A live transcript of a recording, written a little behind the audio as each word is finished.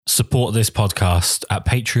support this podcast at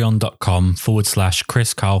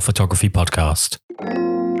patreon.com/Kris Karl Photography Podcast.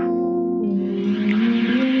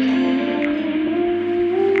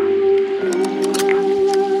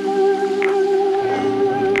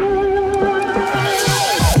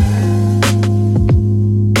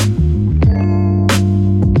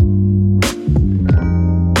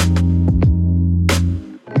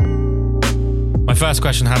 My first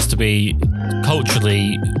question has to be,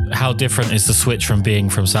 culturally, how different is the switch from being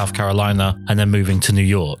from South Carolina and then moving to New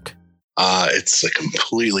York? It's a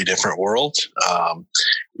completely different world. I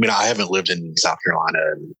haven't lived in South Carolina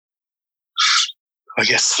in, I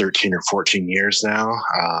guess, 13 or 14 years now.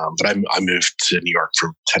 But I moved to New York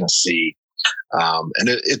from Tennessee. And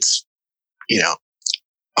it's,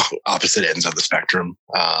 opposite ends of the spectrum.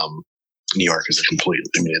 New York is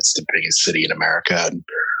it's the biggest city in America. And,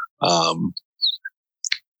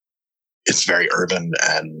 it's very urban,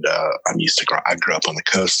 and I grew up on the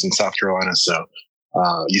coast in South Carolina, so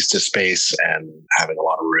used to space and having a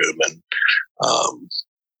lot of room, and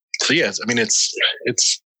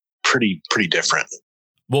it's pretty different.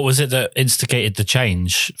 What was it that instigated the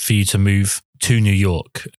change for you to move to New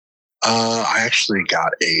York? I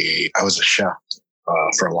was a chef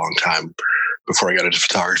for a long time before I got into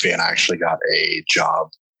photography, and I actually got a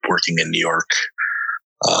job working in New York,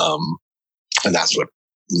 and that's what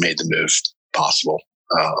made the move possible.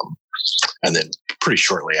 And then pretty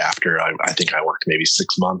shortly after, I think I worked maybe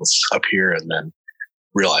 6 months up here, and then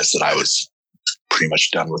realized that I was pretty much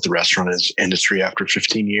done with the restaurant industry after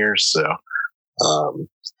 15 years. So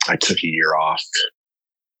I took a year off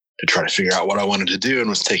to try to figure out what I wanted to do, and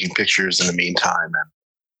was taking pictures in the meantime, and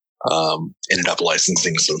ended up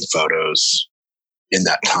licensing some photos in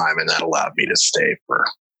that time, and that allowed me to stay for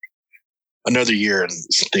another year, and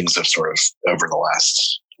things have sort of over the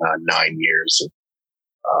last 9 years,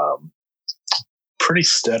 pretty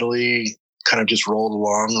steadily kind of just rolled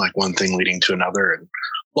along, like one thing leading to another, and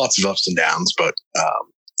lots of ups and downs, but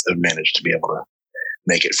I've managed to be able to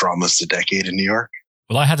make it for almost a decade in New York.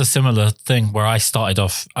 Well, I had a similar thing where I started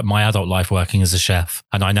off my adult life working as a chef,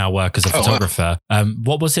 and I now work as a photographer. Wow.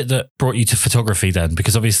 What was it that brought you to photography then?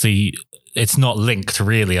 Because obviously it's not linked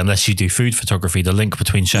really, unless you do food photography. The link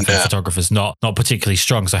between chef and photographer is not particularly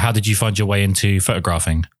strong. So how did you find your way into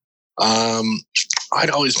photographing? I'd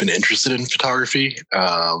always been interested in photography,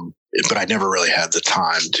 but I never really had the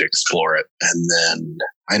time to explore it. And then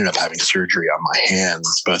I ended up having surgery on my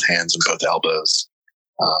both hands and both elbows,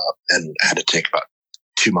 and had to take about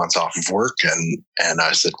 2 months off of work. And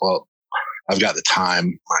I said, well, I've got the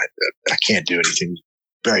time. I can't do anything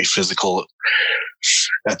very physical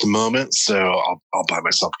at the moment, so I'll buy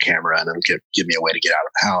myself a camera, and it'll give me a way to get out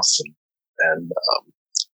of the house and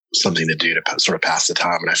something to do to sort of pass the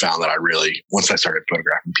time. And I found that once I started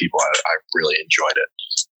photographing people, I really enjoyed it,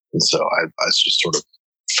 and so I just sort of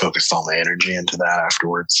focused all my energy into that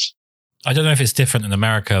afterwards. I don't know if it's different in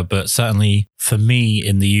America, but certainly for me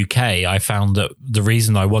in the UK, I found that the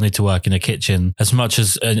reason I wanted to work in a kitchen, as much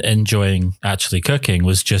as enjoying actually cooking,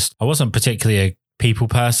 was just I wasn't particularly a people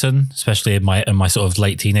person, especially in my sort of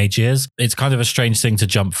late teenage years. It's kind of a strange thing to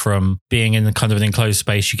jump from being in kind of an enclosed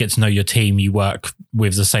space. You get to know your team, you work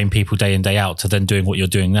with the same people day in, day out, to then doing what you're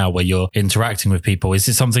doing now, where you're interacting with people. Is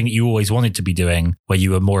it something that you always wanted to be doing, where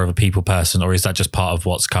you were more of a people person, or is that just part of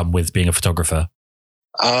what's come with being a photographer?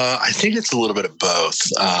 I think it's a little bit of both.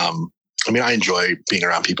 I enjoy being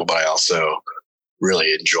around people, but I also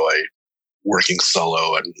really enjoy working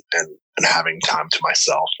solo and having time to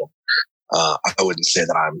myself. I wouldn't say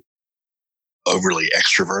that I'm overly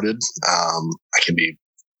extroverted. I can be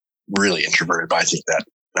really introverted, but I think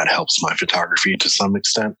that helps my photography to some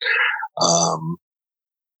extent.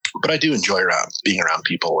 But I do enjoy being around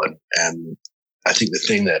people, and I think the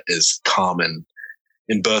thing that is common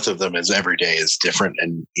in both of them is every day is different.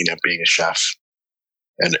 And being a chef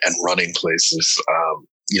and running places,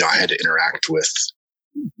 I had to interact with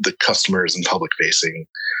the customers and public facing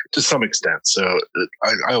to some extent. So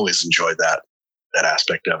I always enjoyed that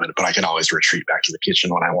aspect of it, but I can always retreat back to the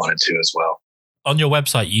kitchen when I wanted to as well. On your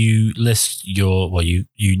website, you list you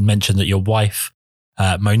mentioned that your wife,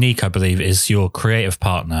 Monique, I believe, is your creative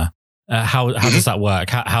partner. How does that work?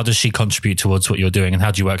 How does she contribute towards what you're doing, and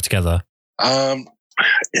how do you work together?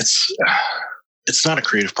 It's not a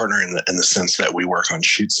creative partner in the sense that we work on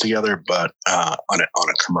shoots together, but on a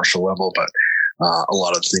commercial level. But a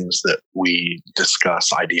lot of things that we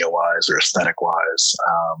discuss idea-wise or aesthetic-wise,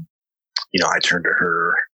 I turn to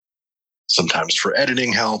her sometimes for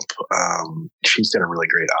editing help. She's got a really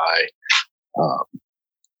great eye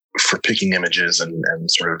for picking images and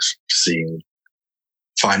sort of seeing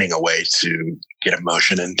finding a way to get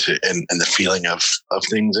emotion into and the feeling of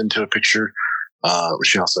things into a picture.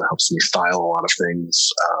 She also helps me style a lot of things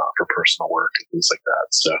for personal work and things like that.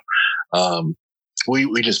 So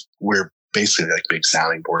we're basically like big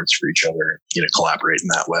sounding boards for each other, collaborate in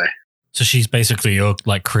that way. So she's basically your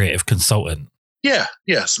like creative consultant. Yeah.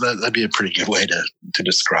 So that'd be a pretty good way to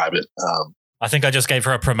describe it. I think I just gave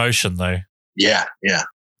her a promotion though. Yeah.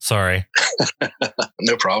 Sorry.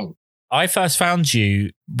 No problem. I first found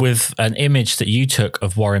you with an image that you took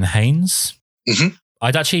of Warren Haynes. Mm-hmm.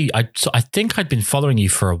 I think I'd been following you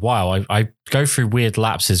for a while. I go through weird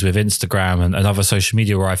lapses with Instagram and other social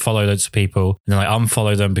media where I follow loads of people and then I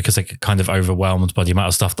unfollow them because I get kind of overwhelmed by the amount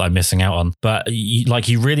of stuff that I'm missing out on. But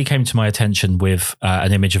you really came to my attention with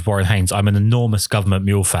an image of Warren Haynes. I'm an enormous Government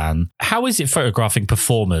Mule fan. How is it photographing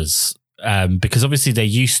performers? Because obviously they're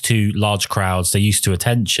used to large crowds, they're used to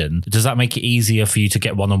attention. Does that make it easier for you to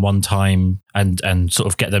get one-on-one time and sort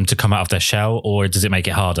of get them to come out of their shell, or does it make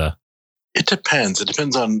it harder? It depends. It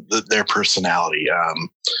depends on their personality.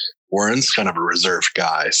 Warren's kind of a reserved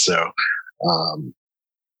guy, so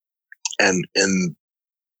and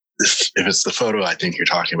if it's the photo I think you're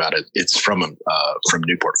talking about, it's from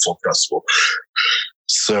Newport Folk Festival.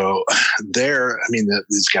 So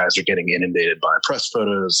these guys are getting inundated by press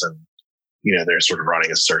photos, and they're sort of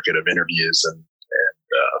running a circuit of interviews and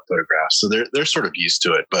photographs. So they're sort of used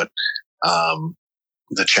to it, but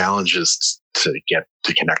the challenge is to get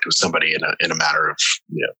to connect with somebody in a matter of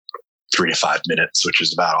 3 to 5 minutes, which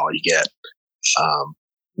is about all you get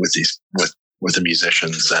with the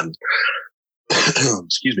musicians. And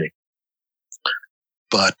excuse me,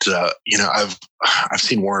 but I've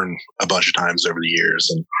seen Warren a bunch of times over the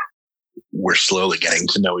years, and we're slowly getting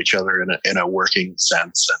to know each other in a working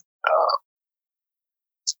sense. And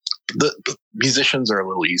the musicians are a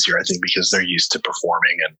little easier, I think, because they're used to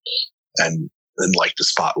performing and like the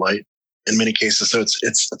spotlight in many cases. So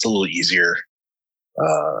it's a little easier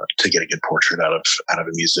to get a good portrait out of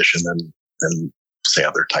a musician than say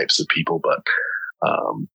other types of people. But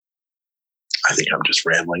I think I'm just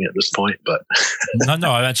rambling at this point, but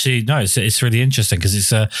no, it's really interesting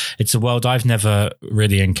because it's a world I've never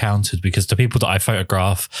really encountered, because the people that I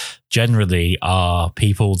photograph generally are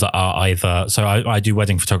people that are either, so I do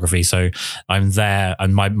wedding photography, so I'm there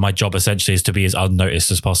and my job essentially is to be as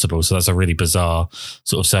unnoticed as possible. So that's a really bizarre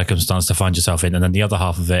sort of circumstance to find yourself in. And then the other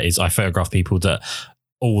half of it is I photograph people that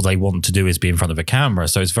all they want to do is be in front of a camera.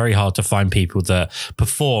 So it's very hard to find people that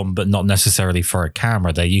perform, but not necessarily for a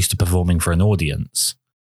camera. They're used to performing for an audience.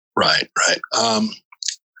 Right. I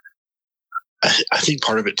think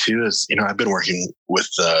part of it too is, I've been working with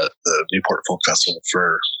the Newport Folk Festival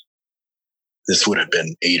for, this would have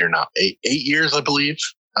been 8 years, I believe.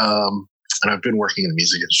 And I've been working in the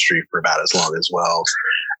music industry for about as long as well.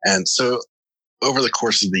 And so over the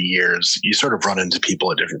course of the years, you sort of run into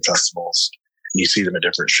people at different festivals. You see them at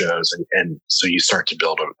different shows, and so you start to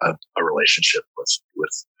build a relationship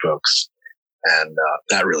with folks, and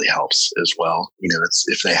that really helps as well. It's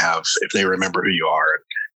if they remember who you are,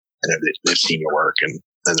 and if they've seen your work, and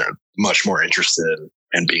then they're much more interested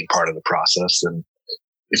in being part of the process than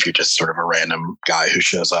if you're just sort of a random guy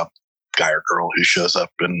or girl who shows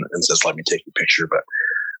up and says, "Let me take a picture." But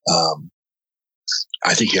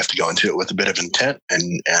I think you have to go into it with a bit of intent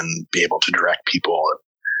and be able to direct people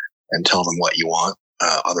and tell them what you want.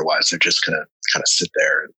 Otherwise, they're just going to kind of sit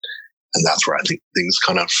there. And that's where I think things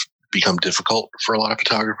kind of become difficult for a lot of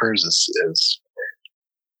photographers is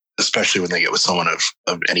especially when they get with someone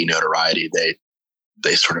of any notoriety,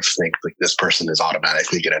 they sort of think like this person is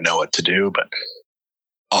automatically going to know what to do. But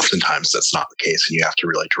oftentimes that's not the case. And you have to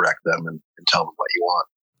really direct them and tell them what you want.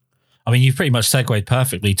 I mean, you've pretty much segued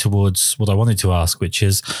perfectly towards what I wanted to ask, which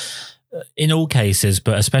is, in all cases,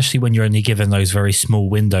 but especially when you're only given those very small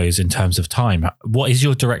windows in terms of time, what is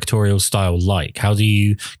your directorial style like? How do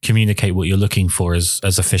you communicate what you're looking for as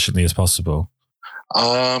efficiently as possible?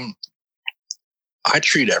 I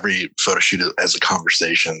treat every photo shoot as a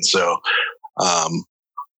conversation. So,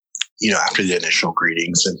 after the initial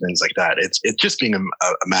greetings and things like that, it's just being a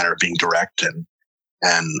matter of being direct and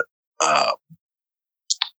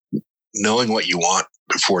knowing what you want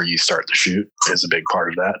before you start the shoot is a big part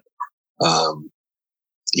of that.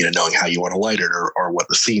 Knowing how you want to light it or what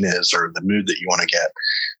the scene is or the mood that you want to get.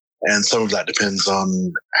 And some of that depends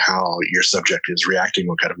on how your subject is reacting,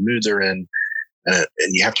 what kind of mood they're in. And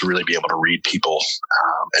you have to really be able to read people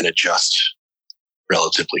and adjust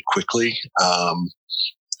relatively quickly. But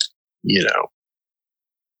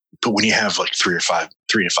when you have like 3 to 5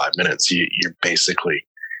 minutes, you're basically,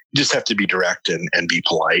 you just have to be direct and be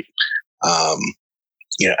polite. And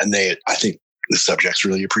I think the subjects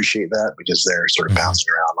really appreciate that because they're sort of bouncing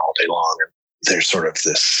around all day long. And there's sort of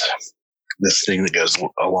this thing that goes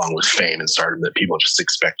along with fame and stardom that people just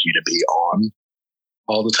expect you to be on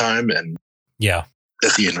all the time. And yeah,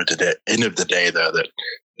 at the end of the day, though, that,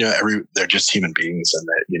 you know, they're just human beings, and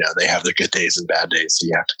that, you know, they have their good days and bad days. So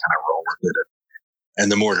you have to kind of roll with it.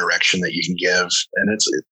 And the more direction that you can give, and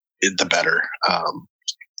the better.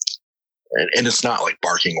 And it's not like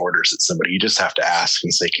barking orders at somebody. You just have to ask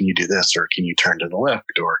and say, can you do this? Or can you turn to the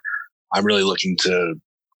left? Or I'm really looking to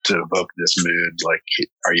evoke this mood. Like,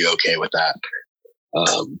 are you okay with that?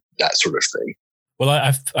 That sort of thing. Well,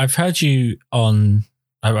 I've heard you on,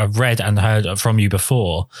 I've read and heard from you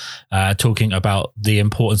before, talking about the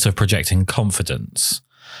importance of projecting confidence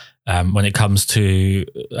when it comes to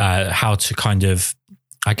how to kind of,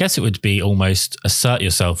 I guess it would be almost assert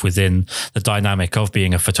yourself within the dynamic of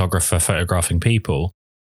being a photographer, photographing people.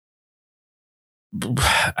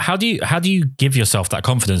 How do you give yourself that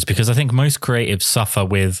confidence? Because I think most creatives suffer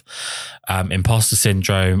with imposter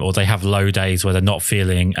syndrome, or they have low days where they're not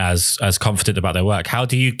feeling as confident about their work. How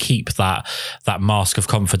do you keep that mask of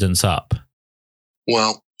confidence up?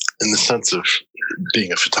 Well, in the sense of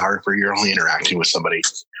being a photographer, you're only interacting with somebody,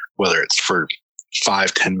 whether it's for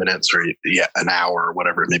 5-10 minutes or an hour or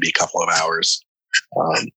whatever, maybe a couple of hours.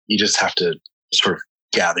 You just have to sort of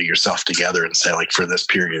gather yourself together and say, like, for this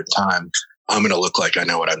period of time, I'm going to look like I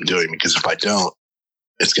know what I'm doing, because if I don't,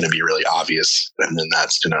 it's going to be really obvious. And then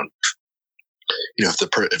that's going to, you know,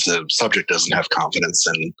 if the subject doesn't have confidence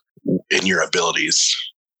in your abilities,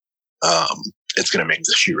 it's going to make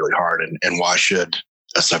the shoot really hard. And why should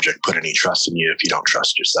a subject put any trust in you if you don't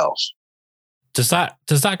trust yourself? Does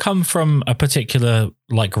that come from a particular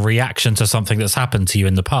like reaction to something that's happened to you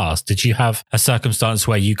in the past? Did you have a circumstance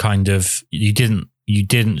where you didn't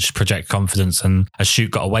project confidence and a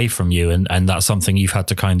shoot got away from you, and that's something you've had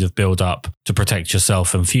to kind of build up to protect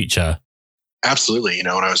yourself in future? Absolutely. You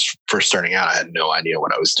know, when I was first starting out, I had no idea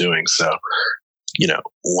what I was doing. So, you know,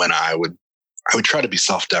 when I would try to be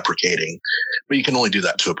self-deprecating, but you can only do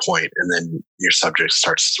that to a point, and then your subject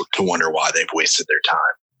starts to wonder why they've wasted their time.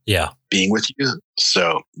 Yeah, being with you.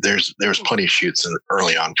 So there was plenty of shoots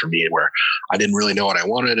early on for me where I didn't really know what I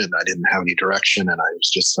wanted, and I didn't have any direction, and I was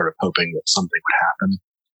just sort of hoping that something would happen.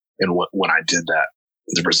 And when I did that,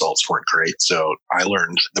 the results weren't great. So I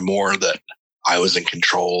learned the more that I was in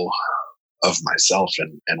control of myself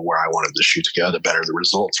and where I wanted the shoot to go, the better the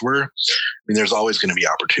results were. I mean, there's always going to be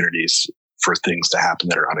opportunities for things to happen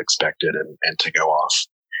that are unexpected and to go off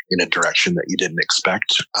in a direction that you didn't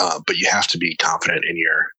expect. But you have to be confident in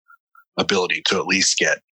your ability to at least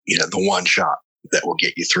get, you know, the one shot that will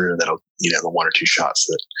get you through, that'll, you know, the one or two shots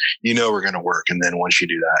that, you know, are going to work. And then once you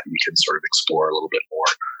do that, you can sort of explore a little bit more,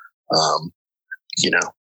 you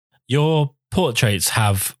know. Your portraits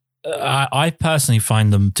have, I personally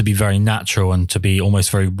find them to be very natural and to be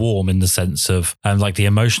almost very warm in the sense of like the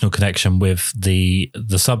emotional connection with the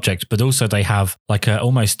subject, but also they have like a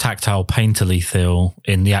almost tactile painterly feel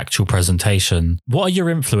in the actual presentation. What are your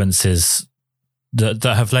influences that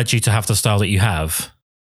have led you to have the style that you have?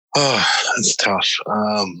 Oh, that's tough.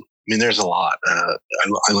 I mean, there's a lot. I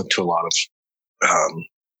look to a lot of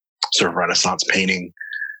sort of Renaissance painting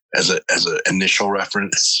as an initial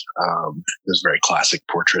reference. There's very classic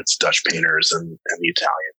portraits, Dutch painters and the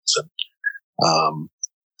Italians. And,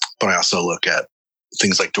 but I also look at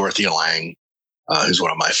things like Dorothea Lange, who's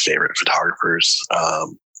one of my favorite photographers,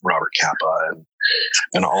 Robert Capa,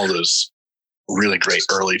 and all those really great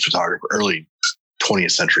early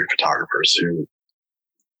 20th century photographers who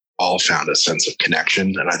all found a sense of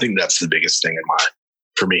connection. And I think that's the biggest thing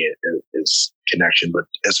for me is connection. But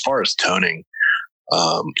as far as toning,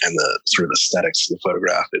 and the sort of aesthetics of the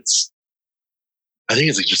photograph, I think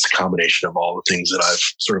it's just a combination of all the things that I've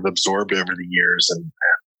sort of absorbed over the years and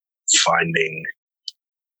finding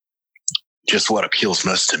just what appeals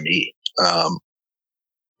most to me.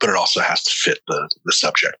 But it also has to fit the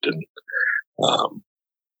subject. And,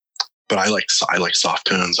 but I like soft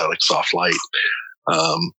tones. I like soft light.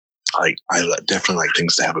 I definitely like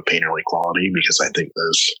things to have a painterly quality, because I think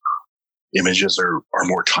those images are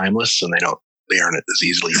more timeless, and they aren't as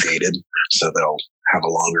easily dated, so they'll have a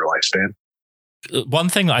longer lifespan. One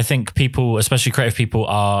thing that I think people, especially creative people,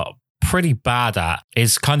 are pretty bad at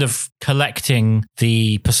is kind of collecting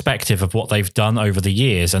the perspective of what they've done over the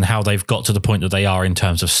years and how they've got to the point that they are in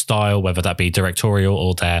terms of style, whether that be directorial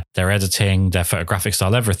or their editing, their photographic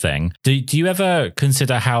style, everything. Do you ever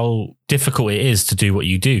consider how difficult it is to do what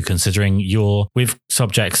you do, considering you're with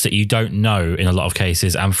subjects that you don't know in a lot of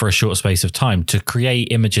cases, and for a short space of time, to create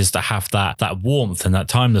images that have that warmth and that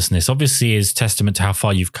timelessness obviously is testament to how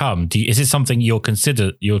far you've come. Is it something you're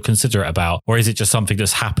considerate about, or is it just something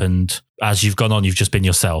that's happened as you've gone on, you've just been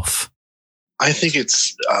yourself? I think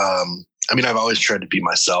it's, I've always tried to be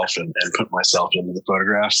myself and put myself into the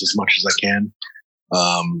photographs as much as I can.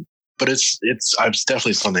 But it's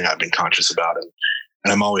definitely something I've been conscious about,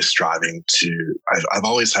 and I'm always striving to, I've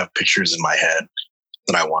always have pictures in my head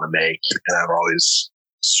that I want to make, and I've always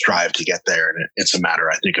strived to get there. And it's a matter,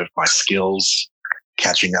 I think, of my skills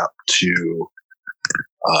catching up to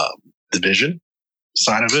the vision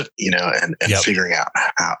side of it, and yep. Figuring out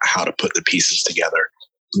how to put the pieces together,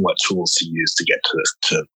 what tools to use to get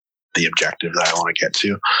to the objective that I want to get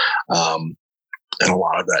to. And a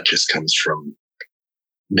lot of that just comes from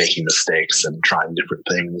making mistakes and trying different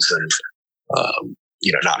things, and,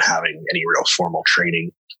 not having any real formal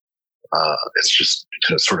training. It's just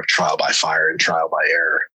sort of trial by fire and trial by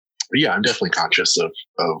error. But yeah, I'm definitely conscious of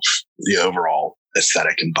the overall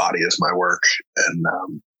aesthetic and body of my work, and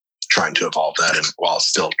trying to evolve that, and while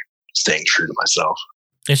still staying true to myself.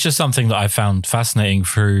 It's just something that I found fascinating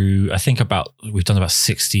through, I think we've done about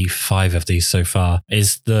 65 of these so far,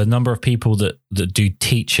 is the number of people that do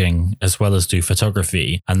teaching as well as do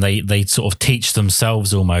photography. And they sort of teach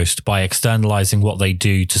themselves almost by externalizing what they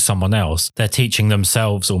do to someone else. They're teaching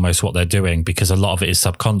themselves almost what they're doing, because a lot of it is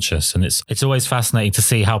subconscious. And it's always fascinating to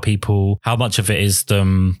see how much of it is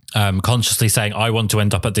them consciously saying, I want to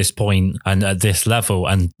end up at this point and at this level.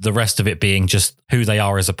 And the rest of it being just who they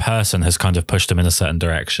are as a person has kind of pushed them in a certain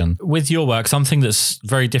direction. With your work, something that's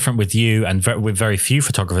very different with you and with very few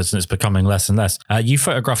photographers, and it's becoming less and less, you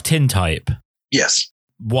photograph tintype. Yes.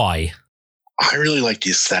 Why? I really like the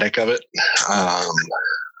aesthetic of it.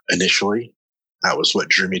 Initially, that was what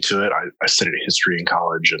drew me to it. I studied history in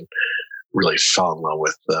college and really fell in love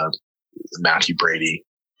with the Matthew Brady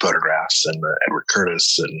photographs and the Edward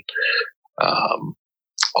Curtis and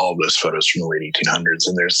all of those photos from the late 1800s.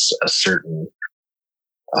 And there's a certain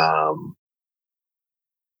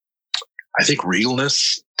I think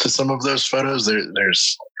realness to some of those photos.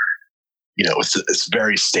 There's, it's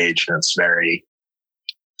very staged and it's very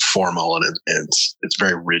formal, and it's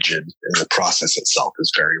very rigid, and the process itself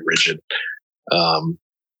is very rigid. But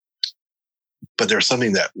there's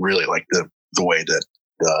something that really, like the way that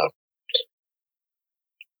the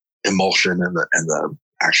emulsion and the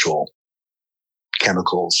actual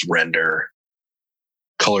chemicals render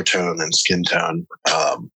color tone and skin tone.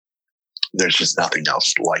 There's just nothing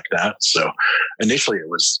else like that. So initially it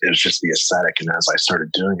was just the aesthetic. And as I started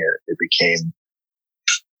doing it, it became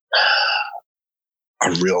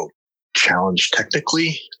a real challenge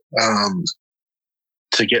technically,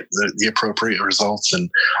 to get the appropriate results. And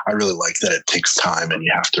I really like that it takes time, and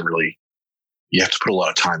you have to put a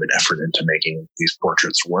lot of time and effort into making these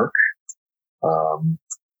portraits work. And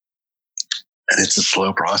it's a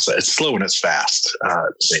slow process. It's slow and it's fast at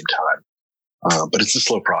the same time. But it's a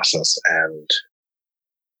slow process, and,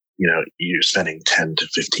 you're spending 10 to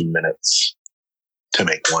 15 minutes to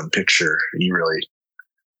make one picture.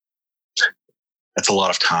 That's a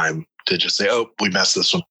lot of time to just say, oh, we messed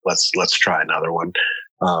this one. Let's try another one.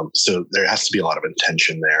 So there has to be a lot of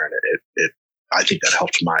intention there. And I think that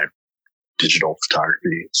helped my digital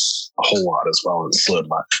photography a whole lot as well. And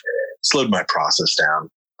slowed my process down,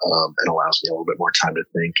 and allows me a little bit more time to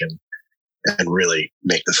think and really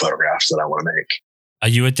make the photographs that I want to make. Are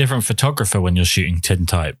you a different photographer when you're shooting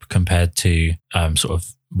tintype compared to sort of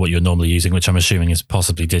what you're normally using, which I'm assuming is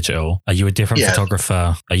possibly digital? Are you a different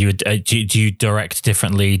photographer? Are you do you direct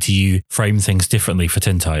differently? Do you frame things differently for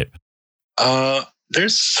tintype?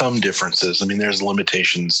 There's some differences. I mean, there's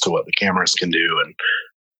limitations to what the cameras can do, and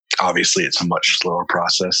obviously it's a much slower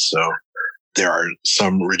process. So there are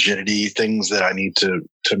some rigidity things that I need to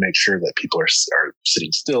make sure that people are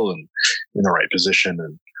sitting still and in the right position.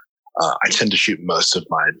 And I tend to shoot most of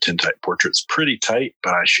my tintype portraits pretty tight,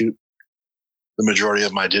 but I shoot the majority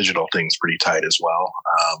of my digital things pretty tight as well.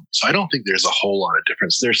 So I don't think there's a whole lot of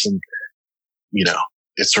difference. There's some,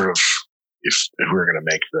 it's sort of, if we're going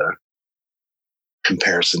to make the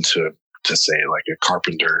comparison to say like a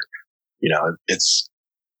carpenter,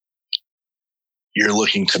 you're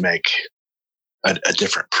looking to make a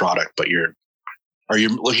different product, but you're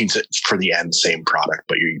looking for the end same product,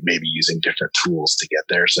 but you're maybe using different tools to get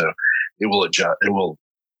there. So it will adjust.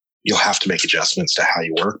 You'll have to make adjustments to how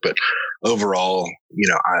you work, but overall,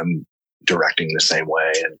 I'm directing the same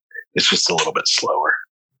way, and it's just a little bit slower.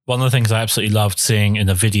 One of the things I absolutely loved seeing in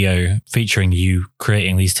a video featuring you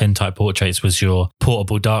creating these tintype portraits was your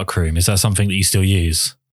portable darkroom. Is that something that you still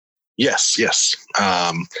use? Yes, yes.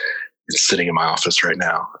 It's sitting in my office right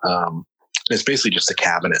now. It's basically just a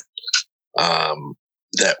cabinet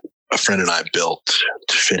that a friend and I built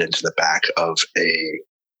to fit into the back of a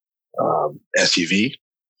SUV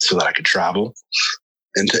so that I could travel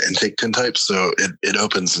and take tintypes. So it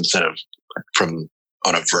opens instead of from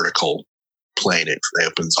on a vertical plane, it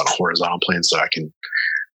opens on a horizontal plane so I can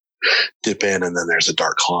dip in, and then there's a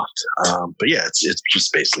dark cloth. But yeah, it's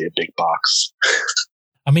just basically a big box.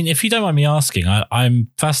 I mean, if you don't mind me asking, I'm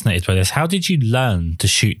fascinated by this. How did you learn to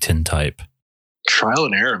shoot tintype? Trial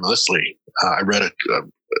and error mostly. I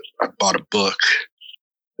bought a book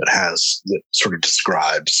that sort of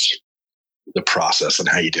describes the process and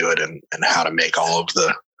how you do it, and how to make all of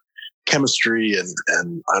the chemistry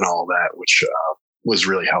and all that, which was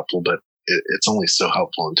really helpful. But it's only so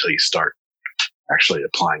helpful until you start actually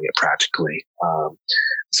applying it practically.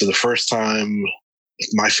 So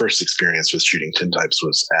my first experience with shooting tintypes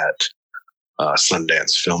was at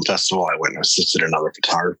Sundance Film Festival. I went and assisted another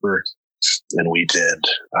photographer, and we did.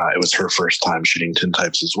 It was her first time shooting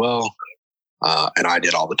tintypes as well. And I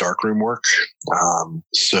did all the darkroom work.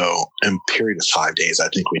 So in a period of 5 days, I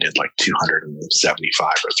think we did like 275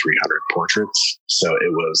 or 300 portraits. So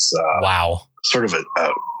it was wow, sort of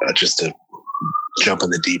just a jump in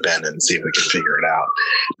the deep end and see if we can figure it out.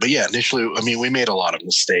 But yeah, initially, I mean, we made a lot of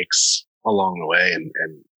mistakes along the way and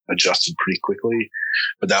adjusted pretty quickly.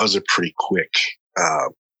 But that was a pretty quick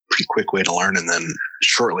way to learn. And then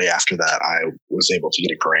shortly after that, I was able to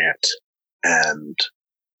get a grant and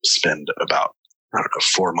spend about,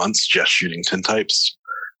 4 months just shooting tintypes.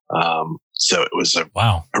 So it was a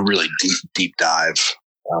really deep dive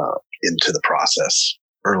into the process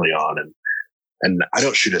early on. And I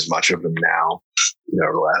don't shoot as much of them now.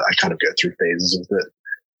 I kind of go through phases of it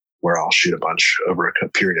where I'll shoot a bunch over a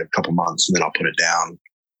period of a couple months, and then I'll put it down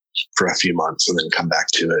for a few months and then come back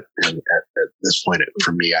to it. And at this point,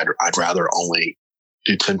 for me, I'd rather only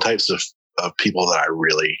do tintypes of people that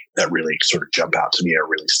really sort of jump out to me or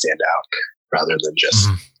really stand out, rather than just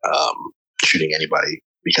shooting anybody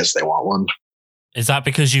because they want one. Is that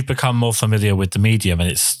because you've become more familiar with the medium?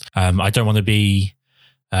 And it's I don't want to be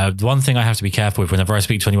the one thing I have to be careful with whenever I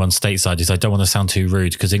speak to anyone stateside is I don't want to sound too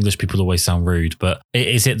rude, because English people always sound rude. But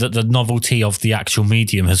is it that the novelty of the actual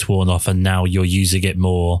medium has worn off and now you're using it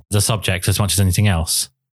more, the subject, as much as anything else?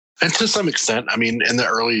 And to some extent, I mean, in the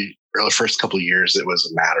early first couple of years, it was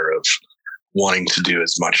a matter of wanting to do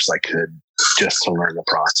as much as I could just to learn the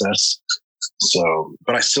process. So,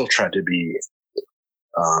 but I still tried to be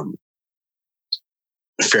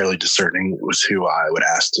fairly discerning with who I would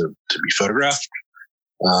ask to be photographed.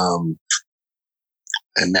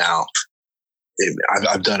 And now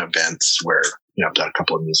I've done events where, I've done a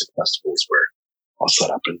couple of music festivals where I'll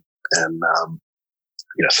set up and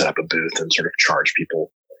set up a booth and sort of charge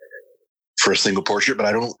people for a single portrait.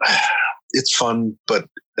 But it's fun, but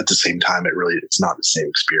at the same time, it's not the same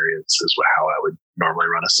experience as how I would normally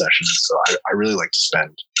run a session. So I really like to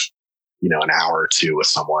spend, an hour or two with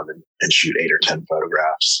someone and shoot 8 or 10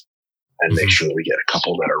 photographs and make sure that we get a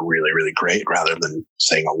couple that are really, really great, rather than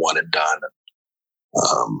saying a one and done.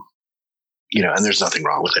 And there's nothing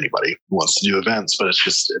wrong with anybody who wants to do events, but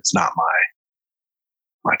it's not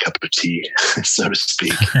my cup of tea, so to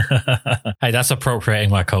speak. Hey, that's appropriating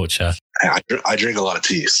my culture. I drink a lot of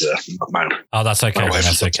tea, so that's okay. My wife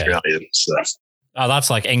That's is okay. Australian, so. Oh, that's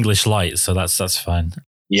like English light, so that's fine.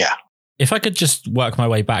 Yeah. If I could just work my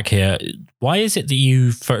way back here, why is it that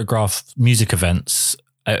you photograph music events?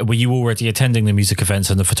 Were you already attending the music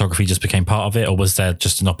events and the photography just became part of it, or was there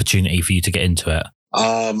just an opportunity for you to get into it?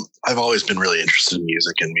 I've always been really interested in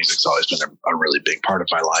music, and music's always been a really big part of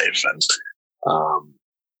my life. And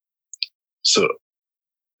so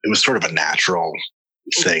it was sort of a natural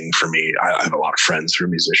thing for me. I have a lot of friends who are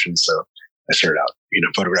musicians, so I started out,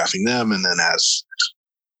 photographing them. And then as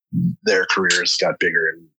their careers got bigger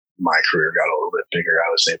and my career got a little bit bigger,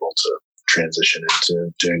 I was able to transition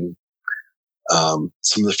into doing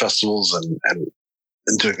some of the festivals and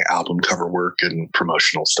doing album cover work and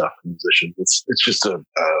promotional stuff for musicians. It's just an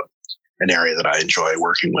area that I enjoy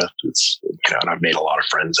working with. And I've made a lot of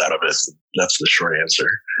friends out of it. That's the short answer.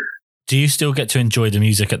 Do you still get to enjoy the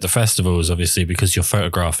music at the festivals, obviously, because you're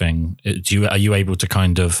photographing? Are you able to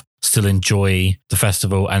kind of still enjoy the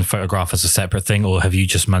festival and photograph as a separate thing, or have you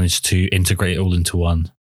just managed to integrate it all into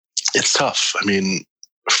one? It's tough. I mean,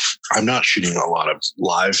 I'm not shooting a lot of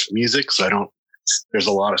live music, so there's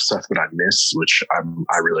a lot of stuff that I miss, which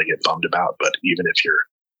I really get bummed about. But even if you're,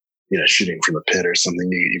 shooting from a pit or something,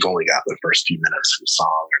 you've only got the first few minutes of the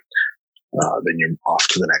song, and then you're off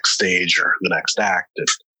to the next stage or the next act. And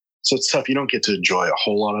so it's tough. You don't get to enjoy a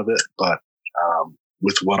whole lot of it, but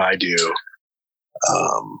with what I do,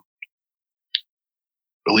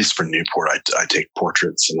 at least for Newport, I take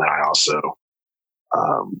portraits, and then I also,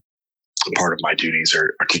 part of my duties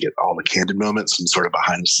are to get all the candid moments and sort of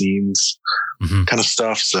behind the scenes kind of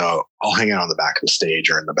stuff. So I'll hang out on the back of the stage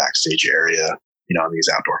or in the backstage area, on these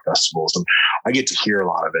outdoor festivals, and I get to hear a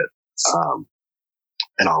lot of it.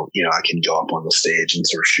 And I can go up on the stage and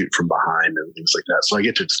sort of shoot from behind and things like that. So I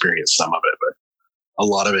get to experience some of it, but a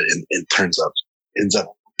lot of it ends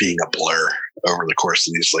up being a blur over the course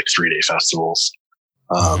of these like 3-day festivals.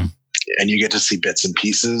 And you get to see bits and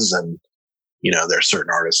pieces, and, there are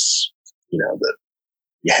certain artists, that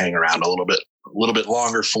you hang around a little bit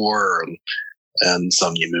longer for, and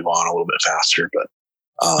some you move on a little bit faster, but,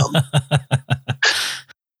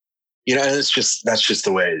 that's just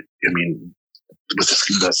the way, with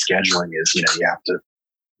the scheduling is, you have to,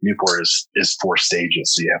 Newport is 4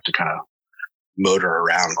 stages. So you have to kind of motor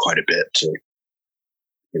around quite a bit to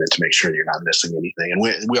make sure you're not missing anything. And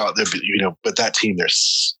we all, but that team,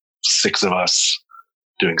 there's 6 of us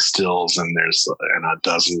doing stills, and there's a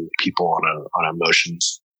dozen people on a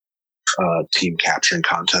motions team capturing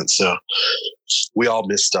content. So we all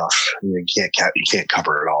miss stuff. You can't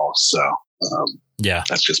cover it all. So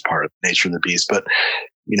that's just part of the nature of the beast. But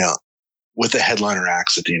with the headliner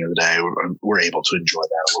acts at the end of the day, we're able to enjoy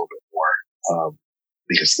that a little bit more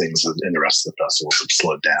because things in the rest of the festivals have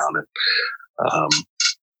slowed down. And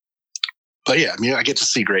but yeah, I get to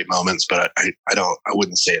see great moments, but I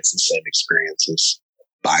wouldn't say it's the same experience as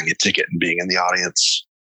buying a ticket and being in the audience.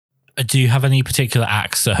 Do you have any particular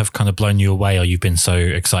acts that have kind of blown you away, or you've been so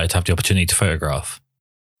excited to have the opportunity to photograph?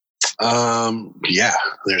 Yeah,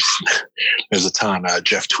 there's a ton.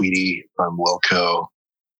 Jeff Tweedy from Wilco,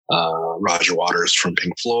 Roger Waters from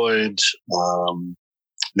Pink Floyd,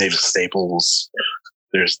 Mavis Staples.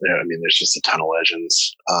 There's just a ton of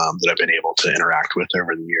legends that I've been able to interact with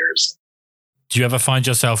over the years. Do you ever find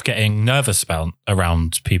yourself getting nervous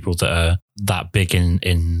around people that are that big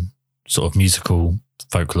in sort of musical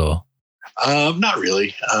folklore? Not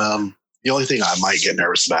really. The only thing I might get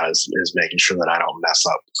nervous about is making sure that I don't mess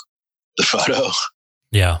up the photo.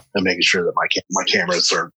 Yeah, and making sure that my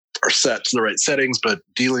cameras are set to the right settings. But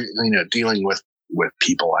dealing with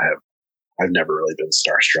people, I've never really been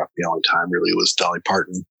starstruck. The only time really was Dolly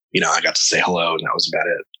Parton. I got to say hello, and that was about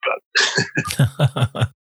it.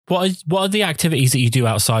 But What are the activities that you do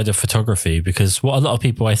outside of photography? Because what a lot of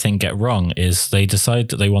people, I think, get wrong is they decide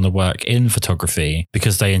that they want to work in photography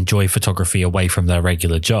because they enjoy photography away from their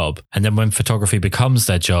regular job. And then when photography becomes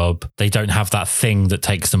their job, they don't have that thing that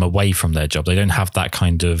takes them away from their job. They don't have that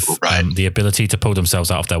kind of the ability to pull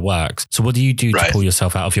themselves out of their work. So what do you do to pull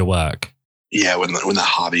yourself out of your work? Yeah, when the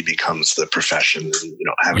hobby becomes the profession and you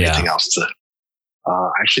don't have anything else to... I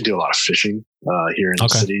actually do a lot of fishing here in the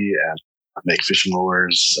city, and I make fishing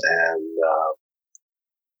lures and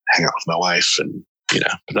hang out with my wife, and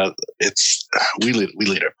but we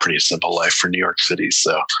lead a pretty simple life for New York City,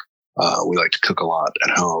 so we like to cook a lot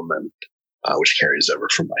at home, and which carries over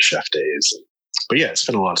from my chef days. But yeah, I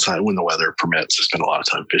spend a lot of time when the weather permits. I spend a lot of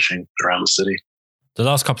time fishing around the city. The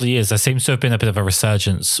last couple of years, there seems to have been a bit of a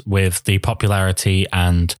resurgence with the popularity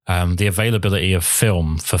and the availability of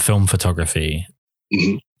film for film photography.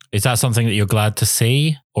 Mm-hmm. Is that something that you're glad to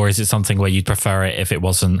see? Or is it something where you'd prefer it if it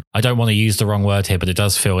wasn't? I don't want to use the wrong word here, but it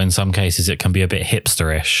does feel in some cases it can be a bit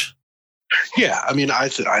hipsterish. Yeah, I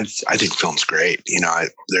think film's great.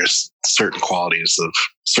 There's certain qualities of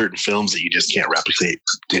certain films that you just can't replicate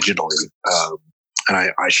digitally. And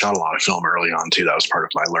I shot a lot of film early on too. That was part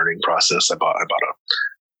of my learning process. I bought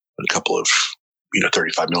a couple of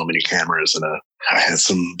 35 millimeter cameras, and I had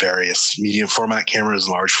some various medium format cameras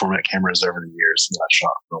and large format cameras over the years, and I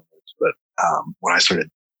shot film. But when I started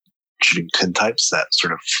shooting tintypes, that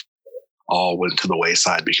sort of all went to the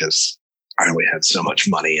wayside because I only had so much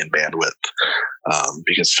money and bandwidth.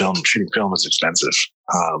 Because shooting film is expensive.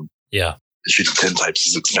 Shooting tintypes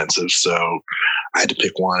is expensive, so I had to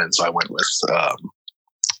pick one, and so I went with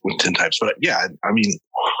tintypes. But yeah,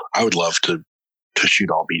 I would love to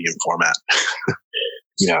shoot all medium format,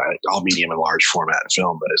 all medium and large format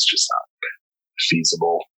film, but it's just not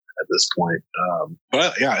feasible at this point.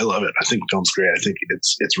 But yeah, I love it. I think film's great. I think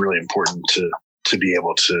it's really important to be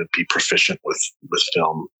able to be proficient with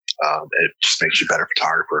film. It just makes you a better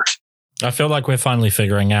photographer. I feel like we're finally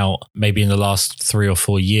figuring out, maybe in the last 3 or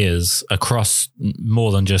 4 years, across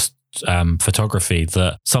more than just photography,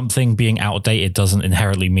 that something being outdated doesn't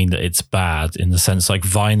inherently mean that it's bad, in the sense like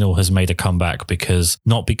vinyl has made a comeback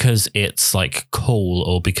not because it's like cool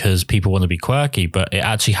or because people want to be quirky, but it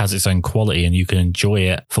actually has its own quality and you can enjoy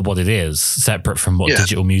it for what it is, separate from what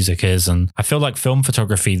digital music is. And I feel like film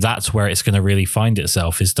photography, that's where it's going to really find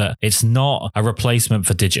itself, is that it's not a replacement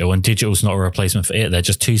for digital and digital's not a replacement for it. They're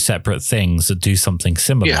just two separate things that do something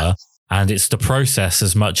similar, and it's the process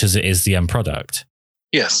as much as it is the end product.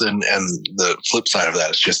 Yes, and the flip side of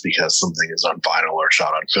that is just because something is on vinyl or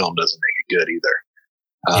shot on film doesn't make it good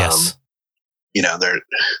either. Yes. You know,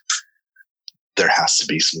 there has to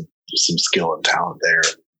be some skill and talent there.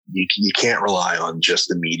 You can't rely on just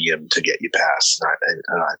the medium to get you past.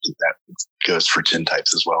 And I think that goes for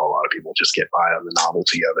tintypes as well. A lot of people just get by on the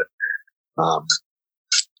novelty of it.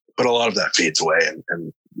 But a lot of that fades away.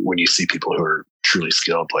 And when you see people who are truly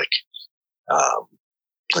skilled, like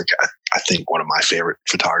I think one of my favorite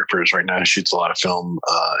photographers right now who shoots a lot of film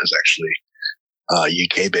is actually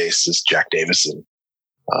UK based, is Jack Davison.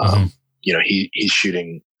 You know, he's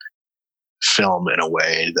shooting film in a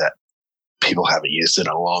way that people haven't used in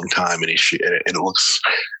a long time, and it looks,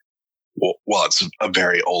 well, it's a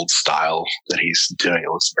very old style that he's doing.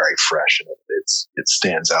 It looks very fresh, and it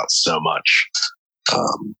stands out so much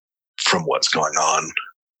from what's going on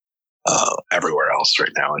everywhere else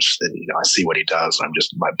right now. You know, I see what he does, and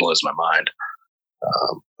it blows my mind.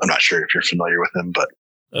 I'm not sure if you're familiar with him, but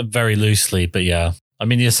very loosely, but yeah. I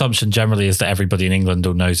mean, the assumption generally is that everybody in England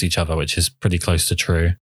all knows each other, which is pretty close to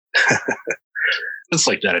true. It's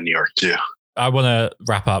like that in New York too. I want to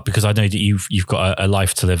wrap up because I know that you've got a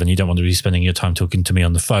life to live and you don't want to be spending your time talking to me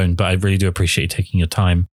on the phone, but I really do appreciate you taking your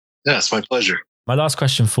time. Yeah, it's my pleasure. My last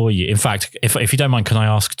question for you. In fact, if you don't mind, can I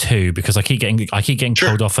ask two? Because I keep getting Sure.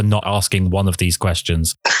 told off for not asking one of these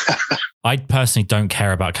questions. I personally don't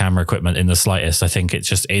care about camera equipment in the slightest. I think it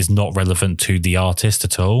just is not relevant to the artist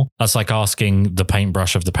at all. That's like asking the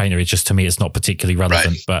paintbrush of the painter. It's just, to me, it's not particularly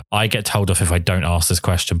relevant. Right. But I get told off if I don't ask this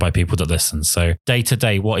question by people that listen. So day to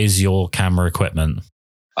day, what is your camera equipment?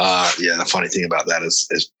 Yeah, the funny thing about that is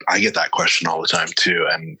I get that question all the time too,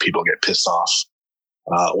 and people get pissed off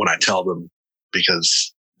when I tell them,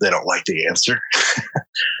 because they don't like the answer.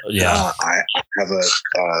 Yeah. I have a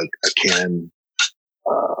Canon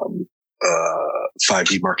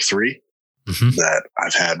 5D Mark III that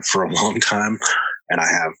I've had for a long time, and I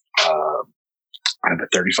have a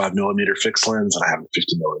 35 millimeter fixed lens, and I have a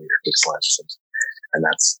 50 millimeter fixed lens, and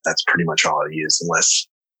that's pretty much all I use, unless,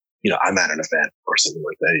 you know, I'm at an event or something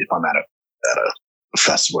like that. If I'm at a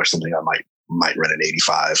festival or something, I might rent an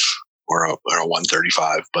 85 or a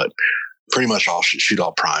 135, but pretty much I'll shoot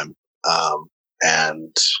all prime.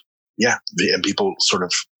 And yeah, and people sort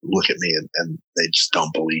of look at me and they just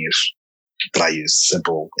don't believe that I use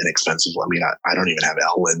simple, inexpensive. I mean, I don't even have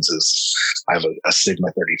L lenses. I have a Sigma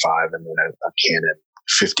 35 and then a Canon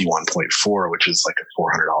 51.4, which is like a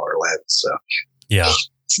 $400 lens. So yeah,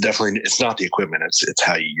 it's not the equipment. It's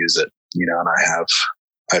how you use it, you know. And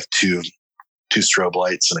I have two strobe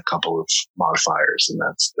lights and a couple of modifiers, and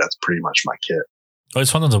that's pretty much my kit. Well,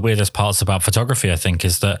 it's one of the weirdest parts about photography, I think,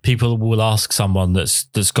 is that people will ask someone that's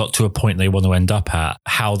got to a point they want to end up at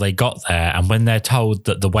how they got there. And when they're told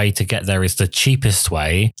that the way to get there is the cheapest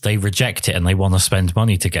way, they reject it and they want to spend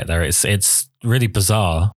money to get there. It's really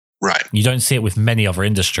bizarre. Right. You don't see it with many other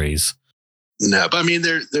industries. No, but I mean,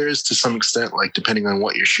 there is to some extent, like depending on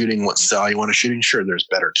what you're shooting, what style you want to shoot in, sure, there's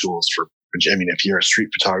better tools for, I mean, if you're a street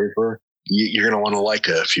photographer, you're going to want a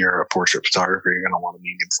Leica. If you're a portrait photographer, you're going to want a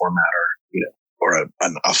medium format or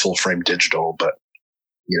a full frame digital. But,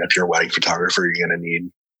 you know, if you're a wedding photographer, you're going to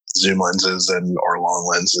need zoom lenses or long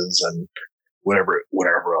lenses and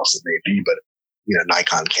whatever else it may be. But, you know,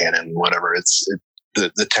 Nikon, Canon, whatever,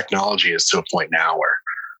 the technology is to a point now where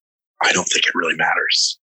I don't think it really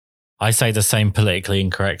matters. I say the same politically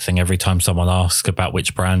incorrect thing every time someone asks about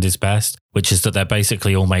which brand is best, which is that they're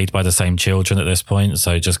basically all made by the same children at this point.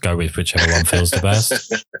 So just go with whichever one feels the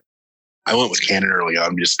best. I went with Canon early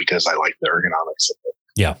on just because I liked the ergonomics of it.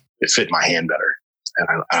 Yeah. It fit my hand better,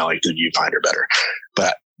 and I like the viewfinder better.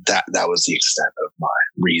 But that was the extent of my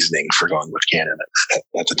reasoning for going with Canon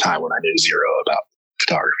at the time when I knew zero about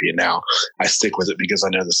photography. And now I stick with it because I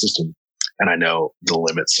know the system and I know the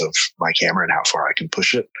limits of my camera and how far I can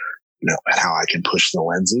push it, you know, and how I can push the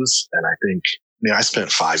lenses. And I think, you know, I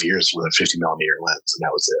spent 5 years with a 50 millimeter lens, and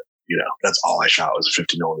that was it. You know, that's all I shot was a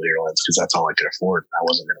 50 millimeter lens because that's all I could afford. I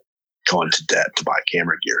wasn't going to go into debt to buy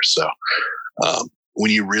camera gear. So when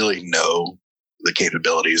you really know the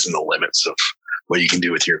capabilities and the limits of what you can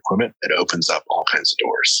do with your equipment, it opens up all kinds of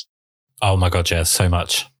doors. Oh my God, yeah, so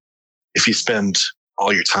much. If you spend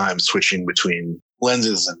all your time switching between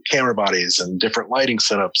lenses and camera bodies and different lighting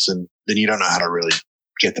setups, and then you don't know how to really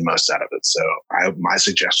get the most out of it. So my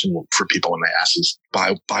suggestion for people when they ask is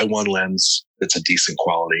buy one lens that's a decent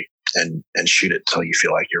quality and shoot it till you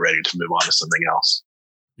feel like you're ready to move on to something else.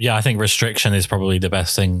 Yeah, I think restriction is probably the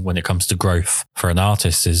best thing when it comes to growth for an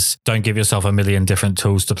artist. Is don't give yourself a million different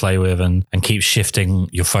tools to play with and keep shifting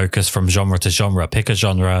your focus from genre to genre. Pick a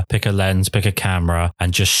genre, pick a lens, pick a camera,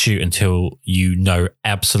 and just shoot until you know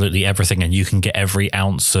absolutely everything and you can get every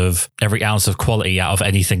ounce of quality out of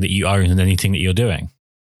anything that you own and anything that you're doing.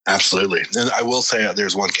 Absolutely. And I will say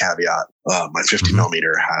there's one caveat. My 50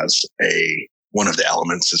 millimeter has one of the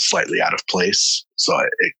elements is slightly out of place. So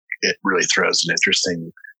it really throws an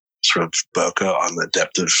interesting sort of bokeh on the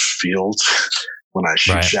depth of field when I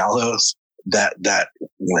shoot shallows. That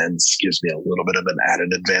lens gives me a little bit of an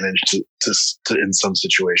added advantage to in some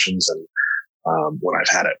situations. And when I've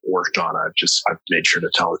had it worked on, I've made sure to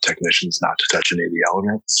tell the technicians not to touch any of the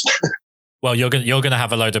elements. Well, you're going to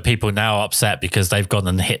have a load of people now upset because they've gone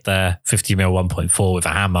and hit their 50mm 1.4 with a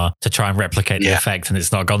hammer to try and replicate the effect, and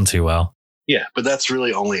it's not gone too well. Yeah, but that's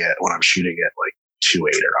really only when I'm shooting at like 2.8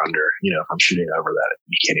 or under. If I'm shooting over that,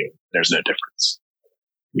 you can't even. There's no difference.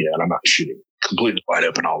 And I'm not shooting completely wide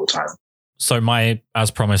open all the time. So as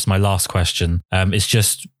promised, my last question is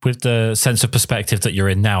just with the sense of perspective that you're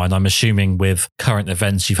in now, and I'm assuming with current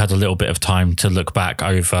events, you've had a little bit of time to look back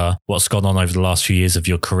over what's gone on over the last few years of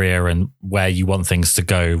your career and where you want things to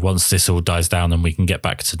go once this all dies down and we can get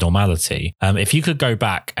back to normality. If you could go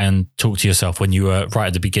back and talk to yourself when you were right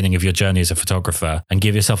at the beginning of your journey as a photographer and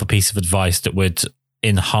give yourself a piece of advice that would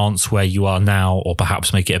enhance where you are now or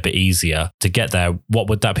perhaps make it a bit easier to get there, what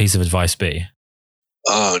would that piece of advice be?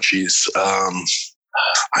 Oh, geez.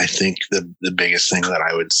 I think the biggest thing that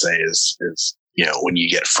I would say is, when you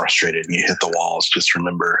get frustrated and you hit the walls, just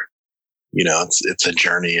remember, it's a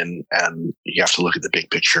journey and you have to look at the big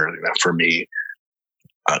picture. For me,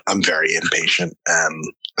 I'm very impatient, and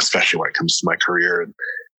especially when it comes to my career, and,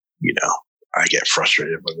 I get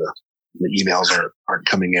frustrated when the emails aren't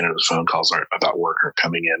coming in or the phone calls about work aren't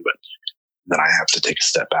coming in, but then I have to take a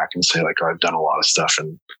step back and say, like, I've done a lot of stuff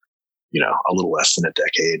and, a little less than a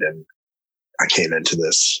decade. And I came into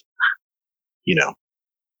this,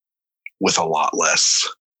 with a lot less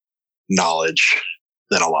knowledge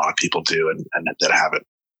than a lot of people do and that haven't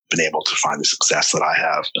been able to find the success that I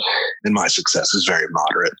have. And my success is very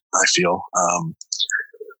moderate, I feel.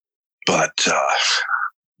 But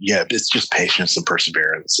it's just patience and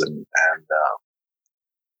perseverance. And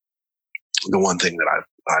the one thing that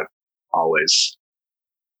I've always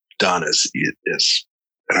done is,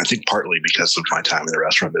 and I think partly because of my time in the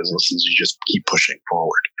restaurant business, is you just keep pushing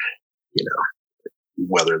forward,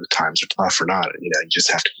 whether the times are tough or not. You just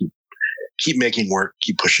have to keep making work,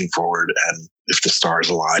 keep pushing forward. And if the stars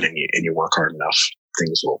align and you work hard enough,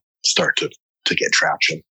 things will start to get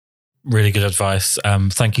traction. Really good advice.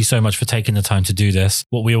 Thank you so much for taking the time to do this.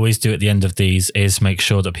 What we always do at the end of these is make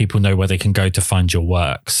sure that people know where they can go to find your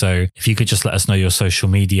work. So if you could just let us know your social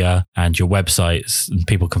media and your websites, and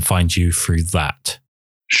people can find you through that.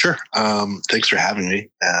 Sure. Thanks for having me.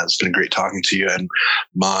 It's been great talking to you. And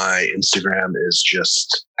my Instagram is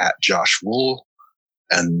just @JoshWool,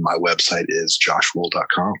 and my website is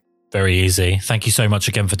joshwool.com. Very easy. Thank you so much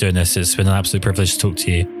again for doing this. It's been an absolute privilege to talk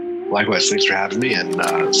to you. Likewise. Thanks for having me,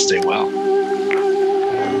 and stay well.